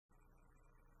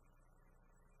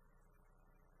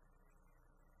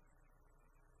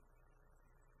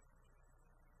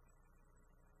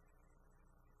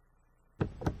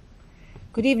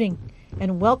Good evening,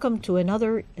 and welcome to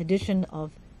another edition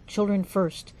of Children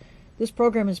First. This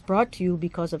program is brought to you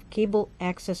because of Cable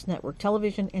Access Network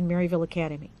Television and Maryville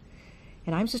Academy.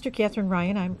 And I'm Sister Catherine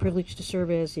Ryan. I'm privileged to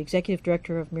serve as the Executive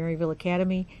Director of Maryville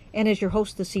Academy and as your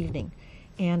host this evening.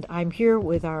 And I'm here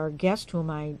with our guest, whom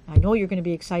I know you're going to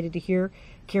be excited to hear,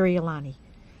 Carrie Alani.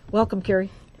 Welcome, Carrie.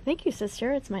 Thank you,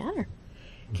 Sister. It's my honor.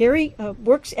 Carrie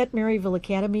works at Maryville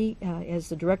Academy as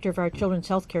the director of our Children's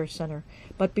Healthcare Center.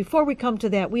 But before we come to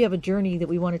that, we have a journey that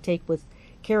we want to take with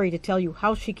Carrie to tell you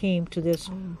how she came to this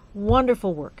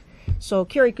wonderful work. So,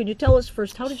 Carrie, could you tell us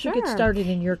first, how did you get started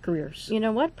in your careers? You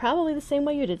know what? Probably the same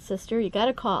way you did, Sister. You got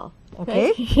a call.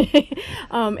 Okay.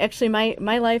 Actually,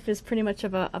 my life is pretty much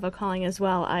of a calling as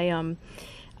well. I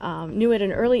knew at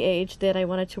an early age that I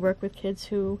wanted to work with kids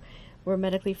who were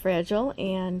medically fragile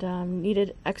and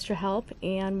needed extra help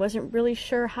and wasn't really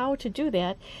sure how to do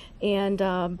that. And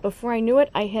before I knew it,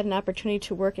 I had an opportunity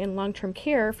to work in long-term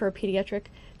care for a pediatric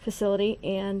facility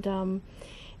and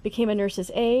became a nurse's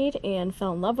aide and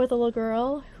fell in love with a little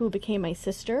girl who became my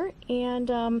sister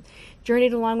and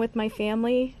journeyed along with my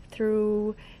family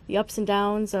through the ups and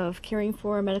downs of caring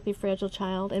for a medically fragile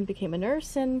child and became a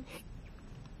nurse and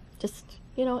just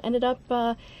ended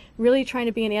up really trying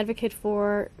to be an advocate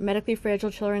for medically fragile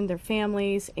children, their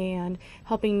families, and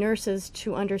helping nurses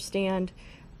to understand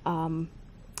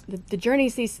the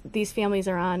journeys these families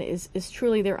are on is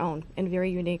truly their own and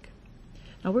very unique.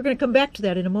 Now, we're going to come back to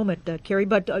that in a moment, Carrie,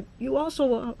 but you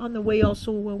also, on the way,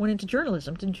 also went into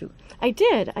journalism, didn't you? I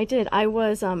did. I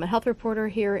was a health reporter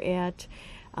here at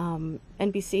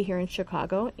NBC here in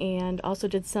Chicago, and also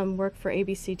did some work for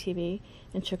ABC TV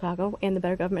in Chicago and the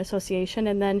Better Government Association,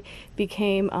 and then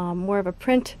became more of a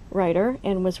print writer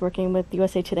and was working with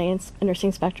USA Today and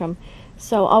Nursing Spectrum.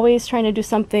 So always trying to do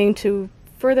something to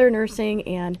further nursing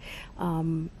and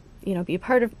be a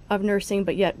part of nursing,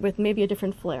 but yet with maybe a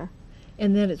different flair.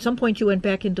 And then at some point you went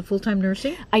back into full-time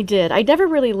nursing? I did. I never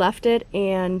really left it,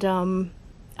 and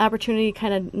opportunity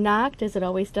kind of knocked, as it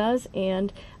always does,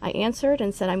 and I answered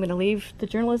and said I'm going to leave the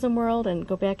journalism world and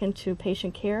go back into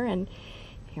patient care, and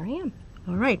here I am.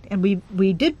 All right. And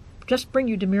we did just bring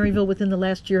you to Maryville within the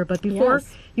last year, but before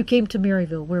you came to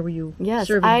Maryville, where were you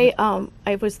serving?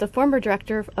 I was the former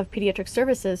director of pediatric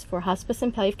services for Hospice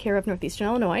and Palliative Care of Northeastern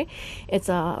Illinois. It's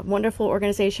a wonderful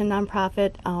organization,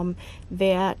 nonprofit,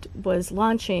 that was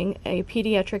launching a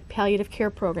pediatric palliative care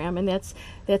program, and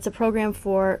that's a program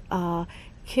for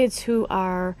kids who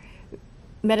are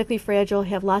medically fragile,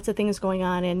 have lots of things going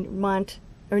on, and want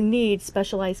or need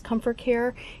specialized comfort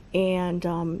care and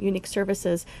unique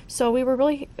services. So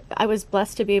I was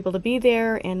blessed to be able to be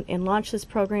there and launch this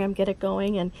program, get it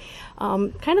going, and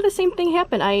kind of the same thing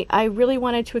happened. I really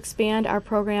wanted to expand our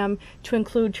program to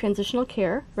include transitional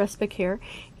care, respite care,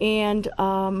 and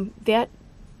that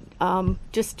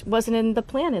just wasn't in the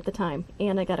plan at the time.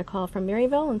 And I got a call from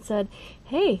Maryville and said,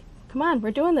 hey, come on,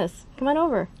 we're doing this. Come on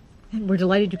over. And we're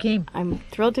delighted you came. I'm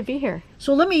thrilled to be here.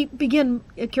 So let me begin,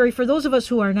 Carrie, for those of us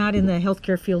who are not in the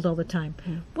healthcare field all the time,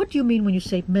 what do you mean when you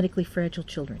say medically fragile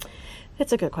children?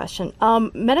 That's a good question.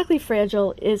 Medically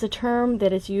fragile is a term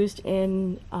that is used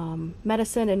in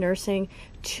medicine and nursing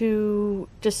to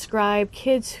describe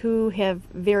kids who have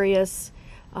various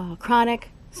chronic,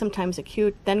 sometimes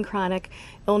acute, then chronic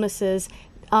illnesses.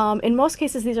 In most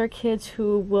cases, these are kids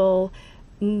who will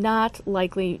not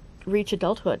likely reach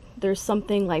adulthood. There's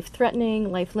something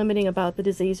life-threatening, life-limiting about the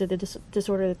disease or the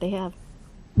disorder that they have.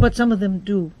 But some of them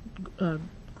do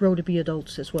grow to be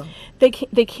adults as well. They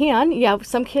can, yeah.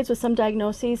 Some kids with some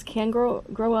diagnoses can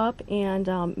grow up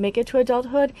and make it to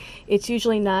adulthood. It's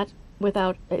usually not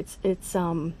without. It's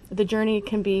the journey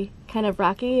can be kind of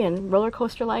rocky and roller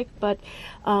coaster like, but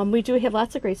we do have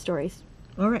lots of great stories.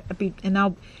 All right. And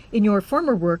now, in your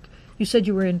former work, you said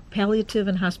you were in palliative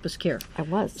and hospice care. I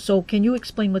was. So can you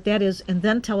explain what that is, and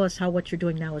then tell us how what you're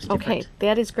doing now is different? Okay,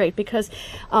 that is great because,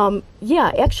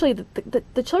 actually,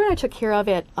 the children I took care of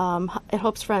at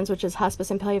Hope's Friends, which is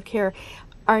hospice and palliative care,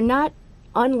 are not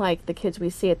unlike the kids we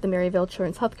see at the Maryville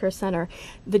Children's Healthcare Center.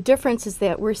 The difference is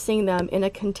that we're seeing them in a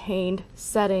contained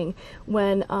setting.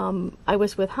 When I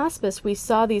was with hospice, we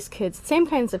saw these kids, same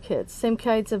kinds of kids, same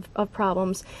kinds of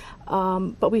problems,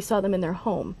 but we saw them in their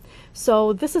home.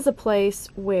 So this is a place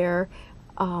where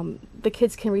the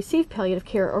kids can receive palliative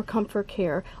care or comfort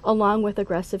care along with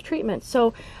aggressive treatment.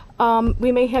 So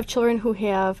we may have children who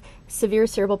have severe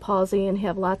cerebral palsy and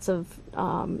have lots of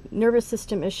nervous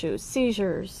system issues,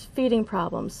 seizures, feeding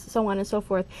problems, so on and so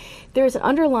forth. There's an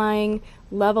underlying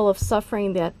level of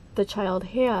suffering that the child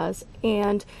has,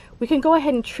 and we can go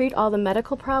ahead and treat all the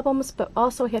medical problems, but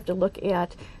also have to look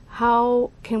at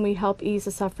how can we help ease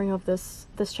the suffering of this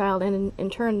child and in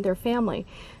turn their family.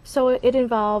 So it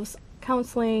involves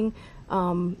counseling,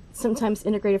 sometimes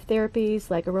integrative therapies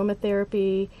like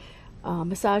aromatherapy,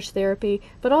 massage therapy,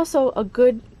 but also a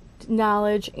good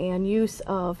knowledge and use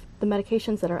of the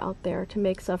medications that are out there to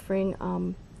make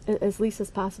suffering as least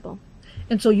as possible.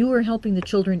 And so you were helping the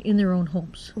children in their own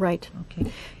homes. Right.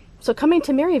 Okay. So coming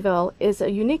to Maryville is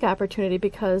a unique opportunity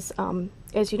because,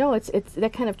 as you know, it's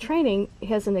that kind of training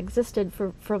hasn't existed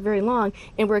for very long,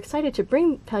 and we're excited to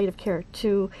bring palliative care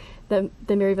to the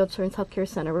Maryville Children's Healthcare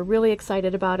Center. We're really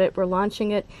excited about it. We're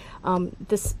launching it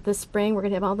this spring. We're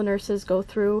going to have all the nurses go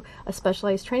through a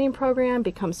specialized training program,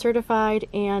 become certified,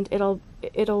 and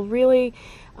it'll really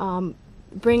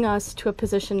bring us to a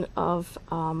position of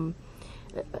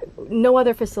no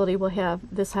other facility will have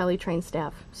this highly trained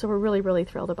staff. So we're really, really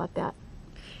thrilled about that.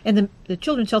 And the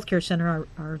Children's Healthcare Center,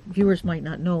 our viewers might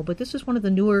not know, but this is one of the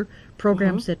newer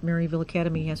programs that Maryville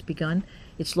Academy has begun.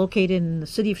 It's located in the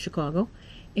city of Chicago,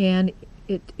 and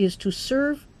it is to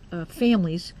serve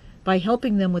families by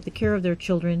helping them with the care of their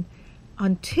children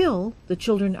until the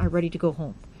children are ready to go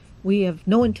home. We have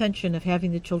no intention of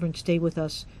having the children stay with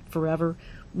us forever.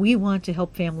 We want to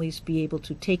help families be able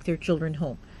to take their children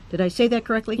home. Did I say that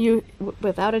correctly? You,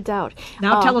 without a doubt.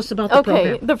 Now tell us about the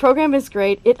program. Okay, the program is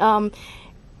great.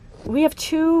 We have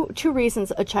two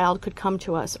reasons a child could come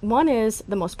to us. One is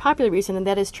the most popular reason, and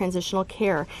that is transitional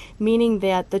care, meaning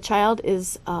that the child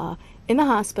is in the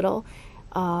hospital,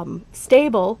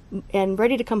 stable and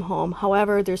ready to come home.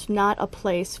 However, there's not a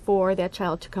place for that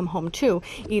child to come home to.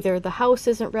 Either the house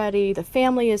isn't ready, the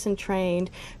family isn't trained,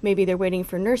 maybe they're waiting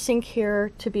for nursing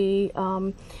care to be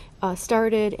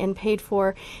started and paid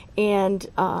for, and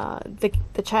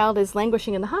the child is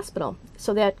languishing in the hospital.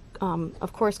 So that,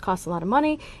 of course, costs a lot of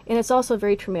money, and it's also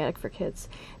very traumatic for kids,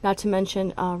 not to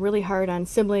mention really hard on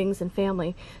siblings and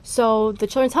family. So the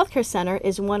Children's Healthcare Center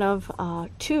is one of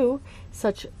two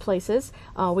such places.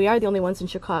 We are the only ones in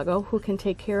Chicago who can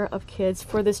take care of kids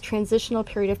for this transitional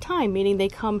period of time, meaning they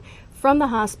come from the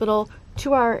hospital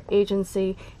to our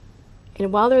agency,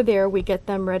 and while they're there, we get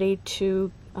them ready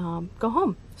to go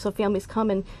home. So families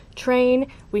come and train.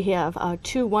 We have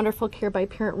 2 wonderful care by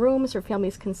parent rooms where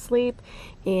families can sleep,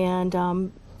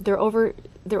 and their oversight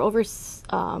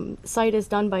is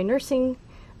done by nursing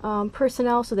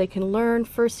personnel, so they can learn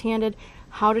firsthand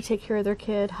how to take care of their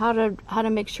kid, how to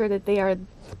make sure that they are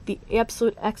the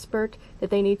absolute expert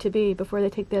that they need to be before they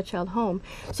take that child home.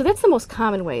 So that's the most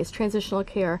common way, is transitional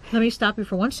care. Let me stop you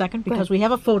for 1 second because we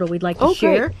have a photo we'd like to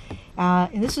share.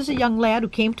 And this is a young lad who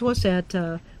came to us at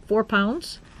 4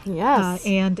 pounds. Yes.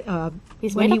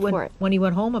 He's when made he up for it. When he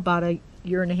went home about a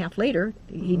year and a half later,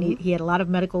 he had a lot of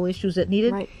medical issues that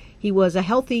needed. Right. He was a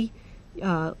healthy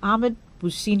Ahmed,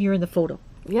 who's seen here in the photo.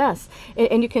 Yes,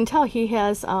 and you can tell he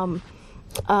has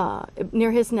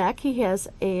near his neck he has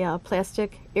a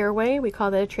plastic airway. We call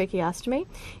that a tracheostomy,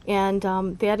 and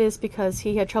that is because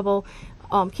he had trouble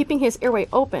keeping his airway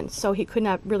open, so he could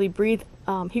not really breathe.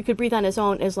 He could breathe on his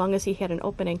own as long as he had an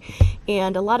opening.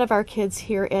 And a lot of our kids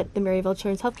here at the Maryville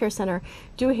Children's Healthcare Center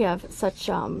do have such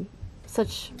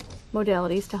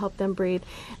modalities to help them breathe.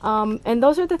 And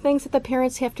those are the things that the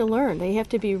parents have to learn. They have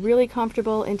to be really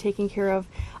comfortable in taking care of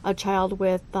a child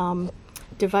with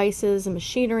devices and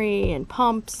machinery and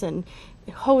pumps and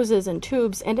hoses and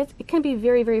tubes. And it can be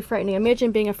very, very frightening.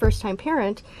 Imagine being a first-time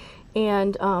parent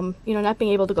and not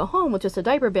being able to go home with just a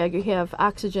diaper bag. You have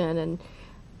oxygen and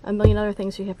a million other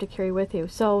things you have to carry with you.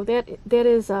 So that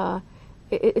is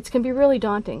it can be really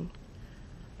daunting.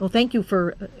 Well, thank you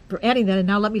for adding that, and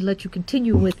now let you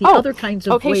continue with the other kinds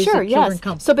of ways that children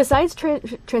come. So besides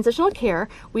transitional care,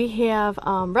 we have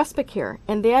respite care,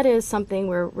 and that is something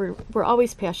we're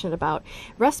always passionate about.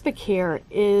 Respite care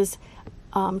is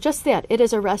just that. It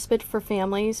is a respite for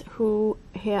families who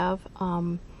have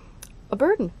a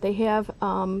burden. They have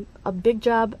a big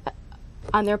job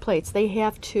on their plates. They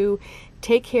have to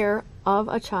take care of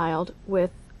a child with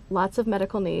lots of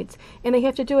medical needs, and they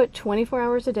have to do it 24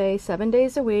 hours a day, 7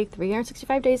 days a week,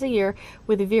 365 days a year,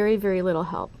 with very, very little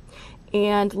help.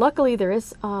 And luckily there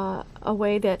is a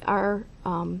way that our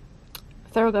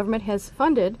federal government has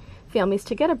funded families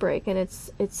to get a break, and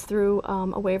it's through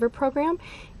a waiver program,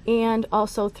 and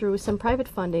also through some private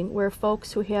funding where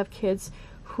folks who have kids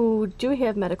who do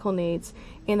have medical needs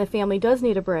and the family does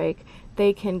need a break,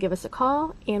 they can give us a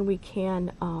call, and we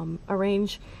can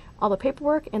arrange all the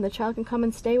paperwork, and the child can come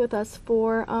and stay with us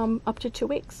for up to 2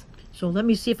 weeks. So let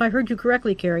me see if I heard you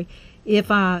correctly, Carrie. If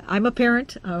I'm a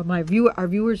parent, our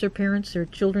viewers are parents, their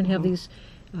children have these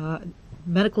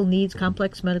medical needs,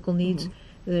 complex medical needs.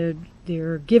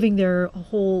 They're giving their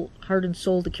whole heart and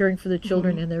soul to caring for the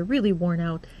children, and they're really worn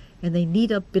out. and they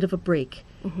need a bit of a break.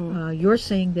 You're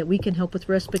saying that we can help with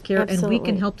respite care, and we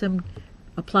can help them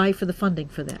apply for the funding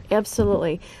for that.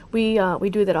 Absolutely. We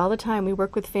do that all the time. We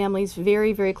work with families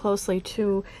very, very closely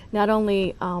to not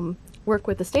only work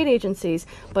with the state agencies,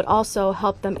 but also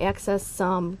help them access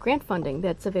some grant funding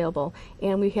that's available.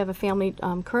 And we have a family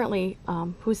currently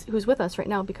who's with us right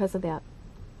now because of that.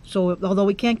 So although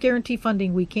we can't guarantee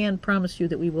funding, we can promise you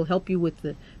that we will help you with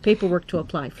the paperwork to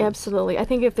apply for Absolutely. I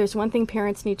think if there's one thing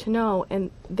parents need to know, and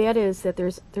that is that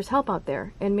there's help out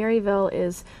there. And Maryville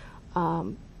is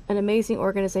an amazing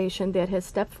organization that has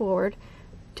stepped forward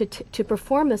to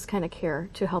perform this kind of care,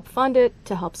 to help fund it,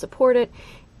 to help support it.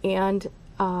 And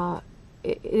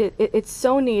it's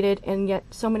so needed, and yet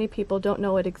so many people don't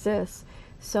know it exists.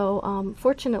 So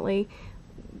fortunately,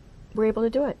 we're able to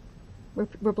do it.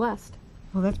 We're blessed.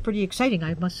 Well, that's pretty exciting,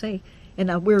 I must say.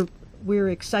 And we're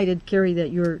excited, Carrie,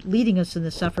 that you're leading us in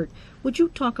this effort. Would you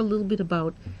talk a little bit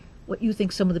about what you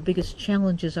think some of the biggest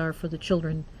challenges are for the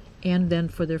children and then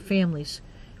for their families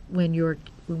when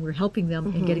we're helping them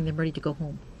and getting them ready to go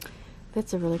home?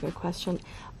 That's a really good question.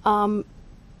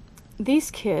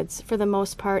 These kids, for the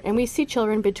most part, and we see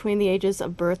children between the ages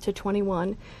of birth to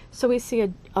 21, so we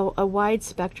see a wide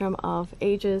spectrum of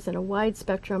ages and a wide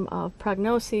spectrum of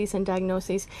prognoses and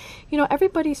diagnoses. You know,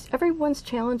 everyone's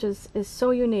challenges is so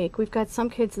unique. We've got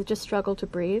some kids that just struggle to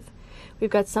breathe.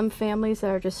 We've got some families that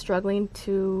are just struggling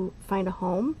to find a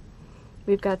home.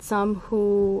 We've got some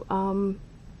who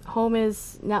home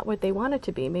is not what they want it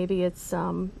to be. Maybe it's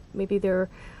maybe they're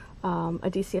a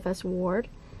DCFS ward,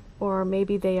 or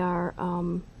maybe they are,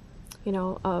 you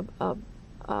know,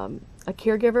 a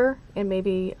caregiver, and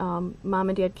maybe mom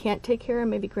and dad can't take care,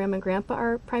 and maybe grandma and grandpa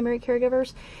are primary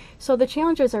caregivers. So the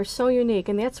challenges are so unique,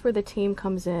 and that's where the team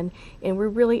comes in, and we're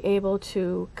really able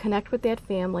to connect with that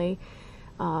family,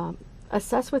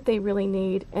 assess what they really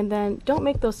need, and then don't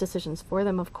make those decisions for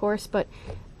them, of course, but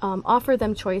offer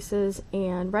them choices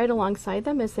and ride alongside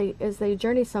them as they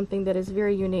journey something that is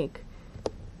very unique.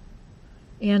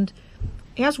 And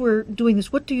as we're doing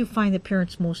this, what do you find that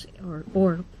parents most,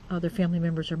 or other family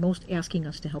members, are most asking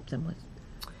us to help them with?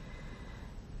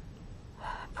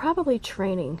 Probably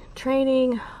training,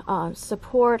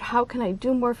 support. How can I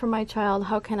do more for my child?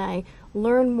 How can I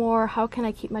learn more? How can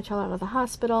I keep my child out of the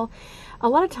hospital? A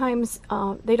lot of times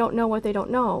they don't know what they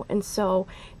don't know, and so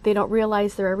they don't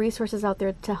realize there are resources out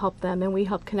there to help them, and we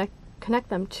help connect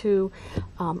them to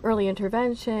early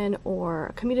intervention or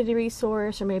a community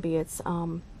resource, or maybe it's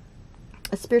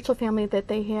a spiritual family that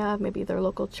they have, maybe their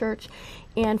local church,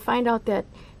 and find out that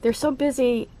they're so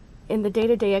busy in the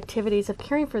day-to-day activities of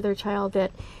caring for their child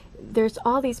that there's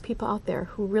all these people out there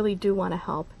who really do want to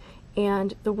help,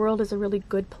 and the world is a really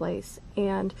good place,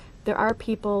 and there are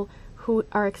people who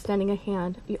are extending a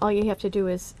hand. All you have to do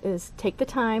is take the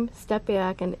time, step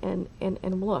back, and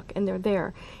look, and they're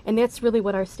there. And that's really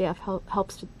what our staff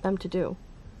helps them to do.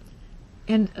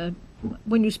 And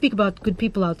when you speak about good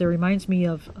people out there, it reminds me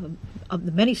of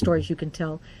the many stories you can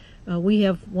tell. We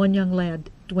have one young lad,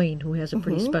 Dwayne, who has a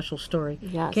pretty special story.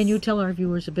 Yes. Can you tell our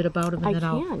viewers a bit about him, and then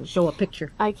I'll show a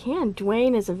picture? I can.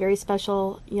 Dwayne is a very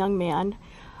special young man.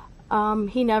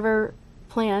 He never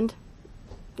planned,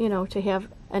 to have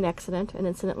an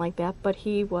incident like that, but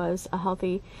he was a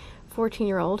healthy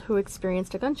 14-year-old who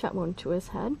experienced a gunshot wound to his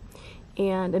head,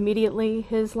 and immediately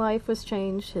his life was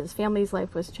changed, his family's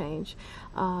life was changed.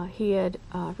 He had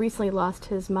recently lost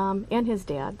his mom and his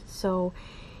dad, so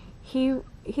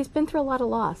he's been through a lot of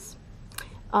loss.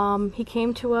 He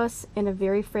came to us in a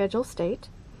very fragile state.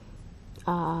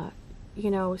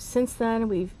 Since then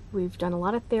we've done a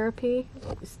lot of therapy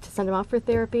to send him off for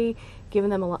therapy,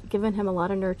 given him a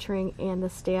lot of nurturing, and the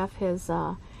staff has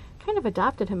kind of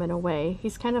adopted him in a way.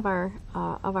 He's kind of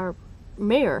our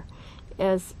mayor,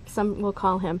 as some will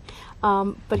call him.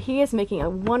 But he is making a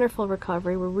wonderful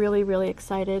recovery. We're really, really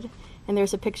excited. And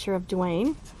there's a picture of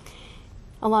Dwayne,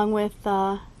 along with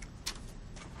the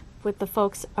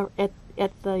folks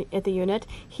at the unit.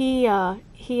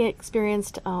 He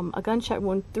experienced a gunshot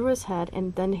wound through his head,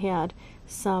 and then had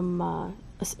some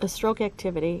a stroke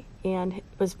activity, and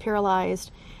was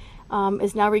paralyzed.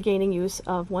 Is now regaining use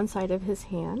of one side of his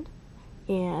hand,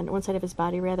 and one side of his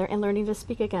body rather, and learning to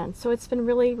speak again. So it's been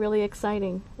really, really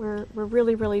exciting. We're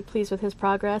really, really pleased with his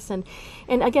progress, and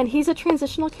again, he's a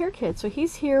transitional care kid, so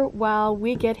he's here while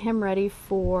we get him ready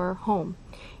for home.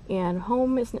 And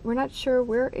home is, we're not sure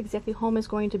where exactly home is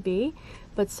going to be,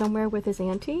 but somewhere with his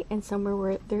auntie, and somewhere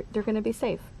where they're going to be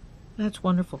safe. That's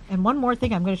wonderful. And one more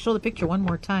thing, I'm going to show the picture one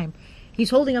more time. He's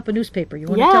holding up a newspaper. You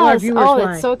want to tell our viewers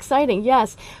why? It's so exciting.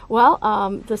 Yes. Well,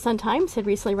 the Sun-Times had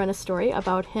recently run a story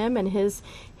about him and his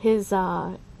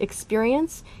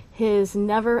experience, his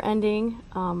never-ending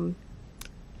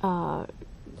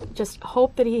just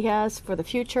hope that he has for the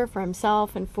future, for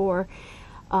himself, and for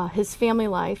his family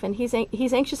life, and he's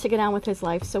anxious to get on with his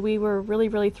life. So we were really,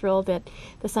 really thrilled that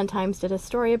the Sun-Times did a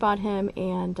story about him,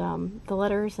 and the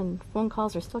letters and phone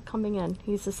calls are still coming in.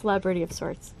 He's a celebrity of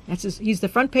sorts. He's the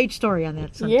front page story on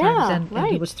that Sun-Times, Yeah, and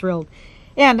right. he was thrilled.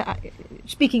 And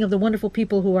speaking of the wonderful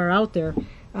people who are out there,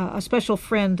 a special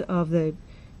friend of the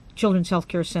Children's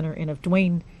Healthcare Center and of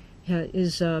Dwayne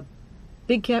is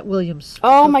Big Cat Williams,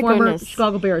 Oh, the my former goodness.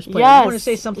 Chicago Bears player. Yes. I want to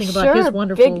say something about Sure. his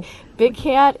wonderful. Big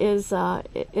Cat is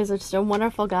just a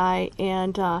wonderful guy,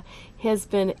 and has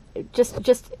been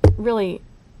just really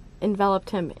enveloped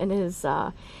him in his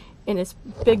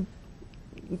big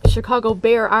Chicago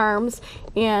Bear arms.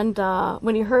 And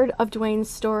when he heard of Dwayne's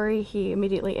story, he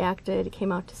immediately acted.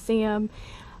 Came out to see him.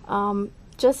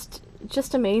 Just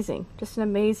amazing. Just an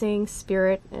amazing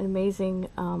spirit, an amazing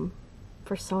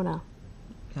persona.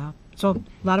 Yeah. So a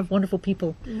lot of wonderful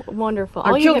people. Wonderful.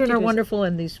 Our All you have children to are do is- wonderful,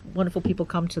 and these wonderful people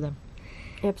come to them.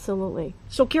 Absolutely.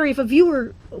 So, Carrie, if a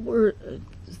viewer were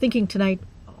thinking tonight,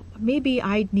 maybe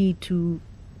I need to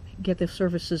get the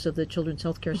services of the Children's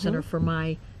Healthcare Center for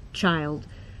my child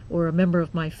or a member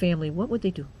of my family, what would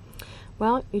they do?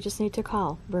 Well, you just need to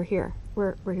call. We're here.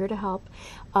 We're here to help.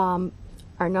 Our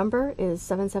number is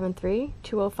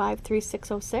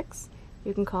 773-205-3606.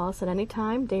 You can call us at any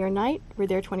time, day or night. We're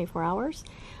there 24 hours.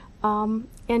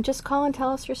 And just call and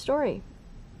tell us your story.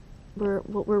 We're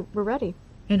ready.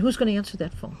 And who's going to answer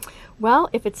that phone? Well,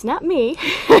 if it's not me,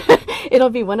 it'll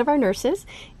be one of our nurses,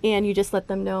 and you just let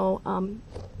them know,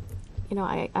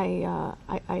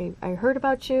 I heard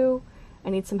about you. I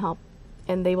need some help,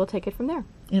 and they will take it from there.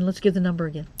 And let's give the number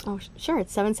again. Oh, sure.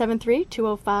 It's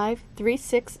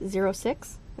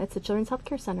 773-205-3606. That's the Children's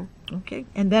Healthcare Center. Okay.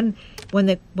 And then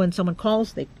when someone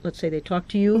calls, let's say they talk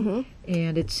to you,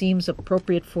 and it seems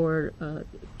appropriate for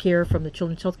care from the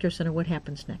Children's Healthcare Center, what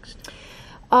happens next?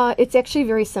 It's actually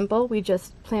very simple. We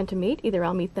just plan to meet. Either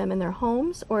I'll meet them in their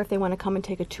homes, or if they want to come and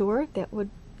take a tour, that would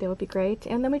be great.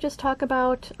 And then we just talk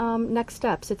about next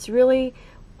steps. It's really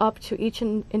up to each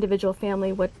individual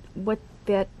family what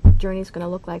that journey is going to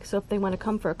look like. So if they want to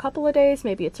come for a couple of days,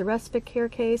 maybe it's a respite care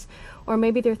case, or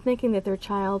maybe they're thinking that their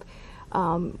child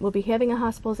will be having a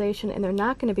hospitalization and they're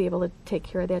not going to be able to take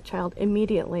care of that child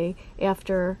immediately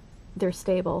after they're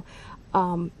stable.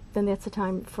 Then that's the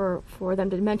time for them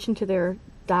to mention to their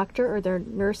doctor or their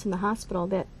nurse in the hospital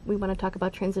that we want to talk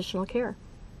about transitional care.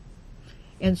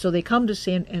 And so they come to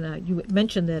see, and you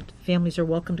mentioned that families are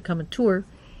welcome to come and tour.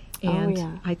 And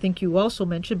yeah. I think you also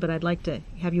mentioned, but I'd like to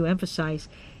have you emphasize,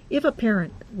 if a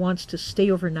parent wants to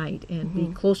stay overnight and be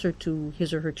closer to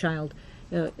his or her child,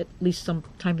 at least some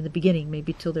time in the beginning,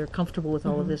 maybe till they're comfortable with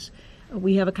all of this,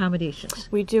 we have accommodations.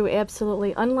 We do,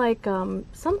 absolutely. Unlike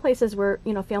some places where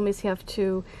families have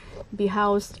to be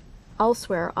housed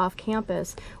elsewhere off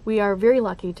campus, we are very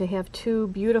lucky to have two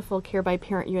beautiful care by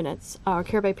parent units, or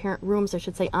care by parent rooms, I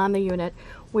should say, on the unit,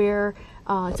 where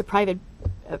it's a private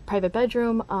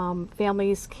bedroom.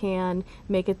 Families can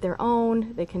make it their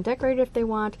own. They can decorate it if they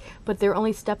want, but they're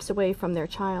only steps away from their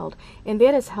child. And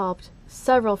that has helped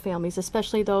several families,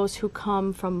 especially those who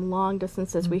come from long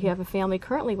distances. We have a family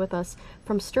currently with us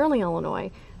from Sterling,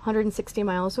 Illinois, 160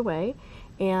 miles away,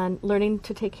 and learning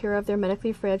to take care of their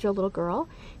medically fragile little girl.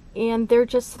 And they're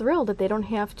just thrilled that they don't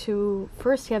have to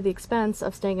first have the expense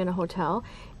of staying in a hotel,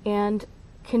 and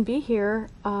can be here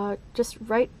just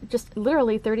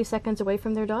literally 30 seconds away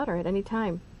from their daughter at any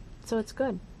time. So it's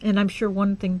good. And I'm sure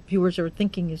one thing viewers are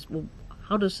thinking is, well,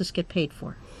 how does this get paid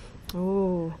for?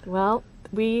 Oh, well,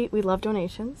 we love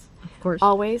donations. Of course.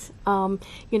 Always.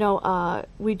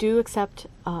 We do accept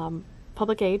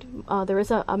public aid. There is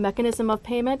a mechanism of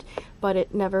payment, but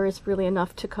it never is really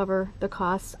enough to cover the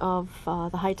costs of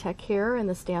the high-tech care and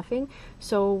the staffing.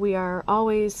 So we are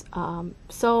always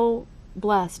so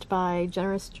blessed by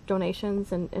generous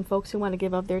donations and folks who want to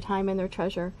give of their time and their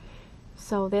treasure.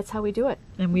 So that's how we do it.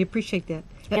 And we appreciate that.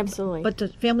 Absolutely. But the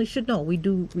family should know we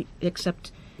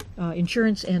accept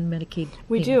insurance and Medicaid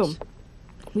We payments. do.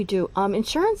 We do.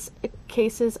 Insurance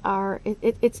cases are,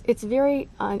 it's very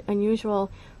unusual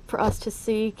for us to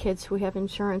see kids who have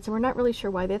insurance, and we're not really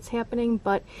sure why that's happening,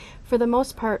 but for the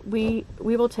most part, we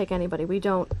will take anybody. We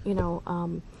don't,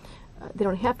 they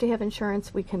don't have to have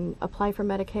insurance. We can apply for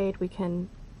Medicaid. We can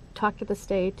talk to the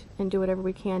state and do whatever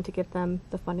we can to get them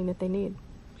the funding that they need.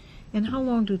 And how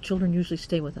long do children usually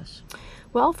stay with us?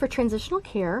 Well, for transitional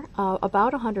care,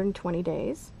 about 120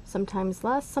 days, sometimes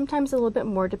less, sometimes a little bit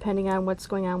more, depending on what's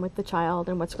going on with the child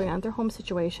and what's going on with their home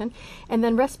situation. And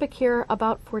then respite care,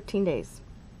 about 14 days.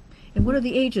 And what are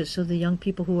the ages of the young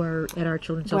people who are at our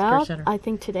Children's Health Care Center? I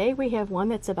think today we have one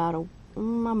that's about a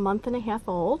month and a half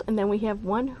old, and then we have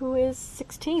one who is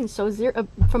 16, so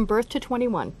from birth to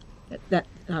 21. That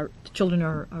our children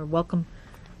are welcome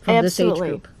from this age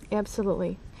group.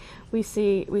 Absolutely. We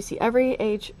see every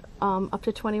age up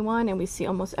to 21, and we see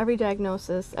almost every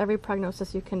diagnosis, every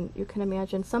prognosis you can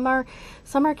imagine. Some are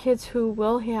kids who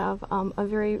will have a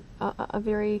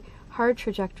very hard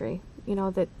trajectory. You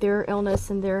know, that their illness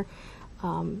and their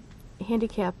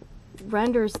handicap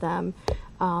renders them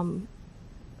on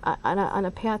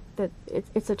a path that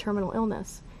it's a terminal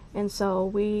illness, and so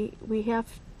we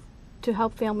have to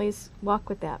help families walk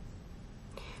with that.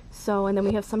 So, and then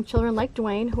we have some children like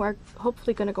Dwayne who are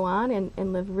hopefully going to go on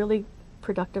and live really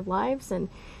productive lives, and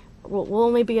will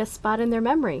only be a spot in their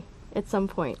memory at some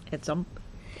point. At some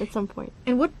point.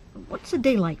 And what's a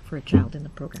day like for a child in the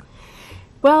program?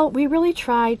 Well, we really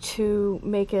try to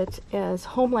make it as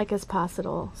home-like as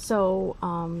possible. So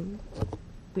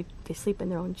they sleep in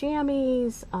their own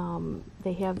jammies.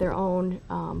 They have their own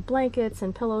blankets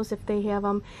and pillows if they have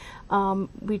them.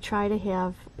 We try to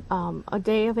have a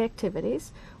day of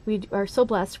activities. We are so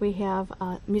blessed. We have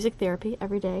music therapy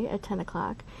every day at 10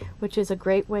 o'clock, which is a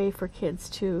great way for kids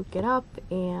to get up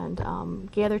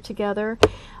and gather together.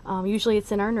 Usually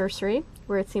it's in our nursery,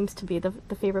 where it seems to be the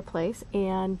favorite place.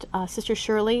 And Sister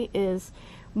Shirley is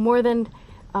more than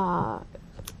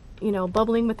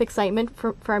bubbling with excitement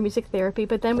for our music therapy.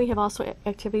 But then we have also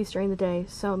activities during the day.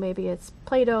 So maybe it's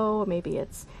Play-Doh, or maybe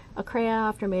it's a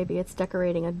craft, or maybe it's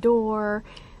decorating a door.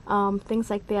 Things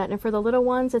like that. And for the little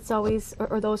ones, it's always,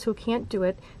 or those who can't do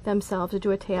it themselves, to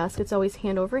do a task, it's always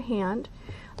hand over hand.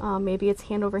 Maybe it's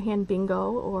hand over hand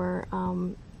bingo, or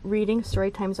reading.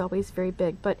 Story time is always very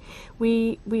big. But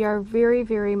we are very,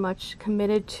 very much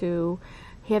committed to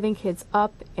having kids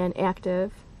up and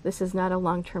active. This is not a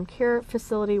long-term care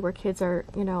facility where kids are,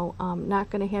 not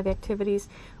going to have activities.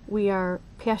 We are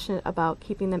passionate about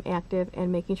keeping them active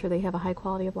and making sure they have a high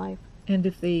quality of life. And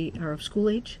if they are of school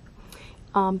age?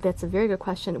 That's a very good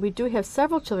question. We do have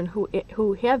several children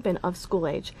who have been of school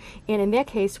age, and in that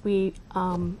case, we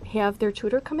have their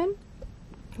tutor come in.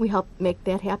 We help make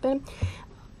that happen.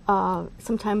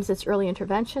 Sometimes it's early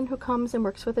intervention who comes and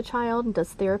works with a child and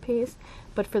does therapies,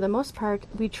 but for the most part,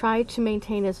 we try to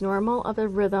maintain as normal of a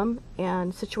rhythm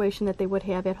and situation that they would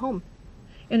have at home.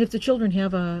 And if the children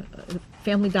have a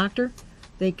family doctor,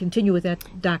 they continue with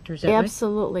that doctor, is that right?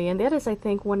 Absolutely, and that is, I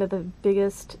think, one of the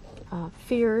biggest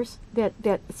fears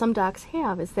that some docs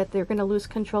have, is that they're going to lose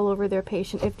control over their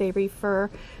patient if they refer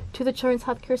to the Children's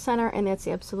Health Care Center, and that's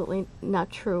absolutely not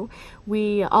true.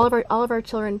 All of our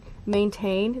children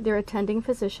maintain their attending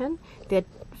physician. That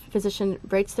physician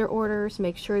writes their orders,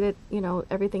 makes sure that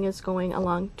everything is going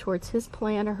along towards his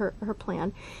plan or her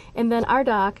plan, and then our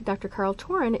doc, Dr. Carl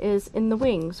Toren, is in the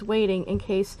wings waiting in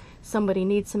case somebody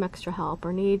needs some extra help,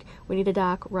 or we need a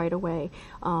doc right away.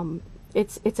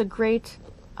 It's a great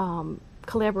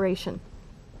collaboration.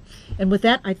 And with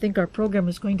that, I think our program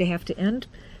is going to have to end,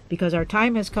 because our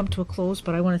time has come to a close.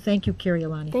 But I want to thank you, Carrie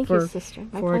Alani, Thank you, sister.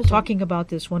 My for pleasure. talking about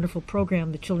this wonderful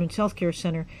program, the Children's Health Care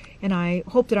Center. And I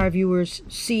hope that our viewers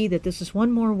see that this is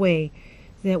one more way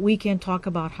that we can talk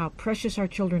about how precious our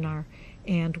children are,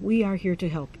 and we are here to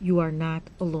help. You are not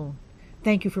alone.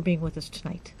 Thank you for being with us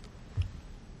tonight.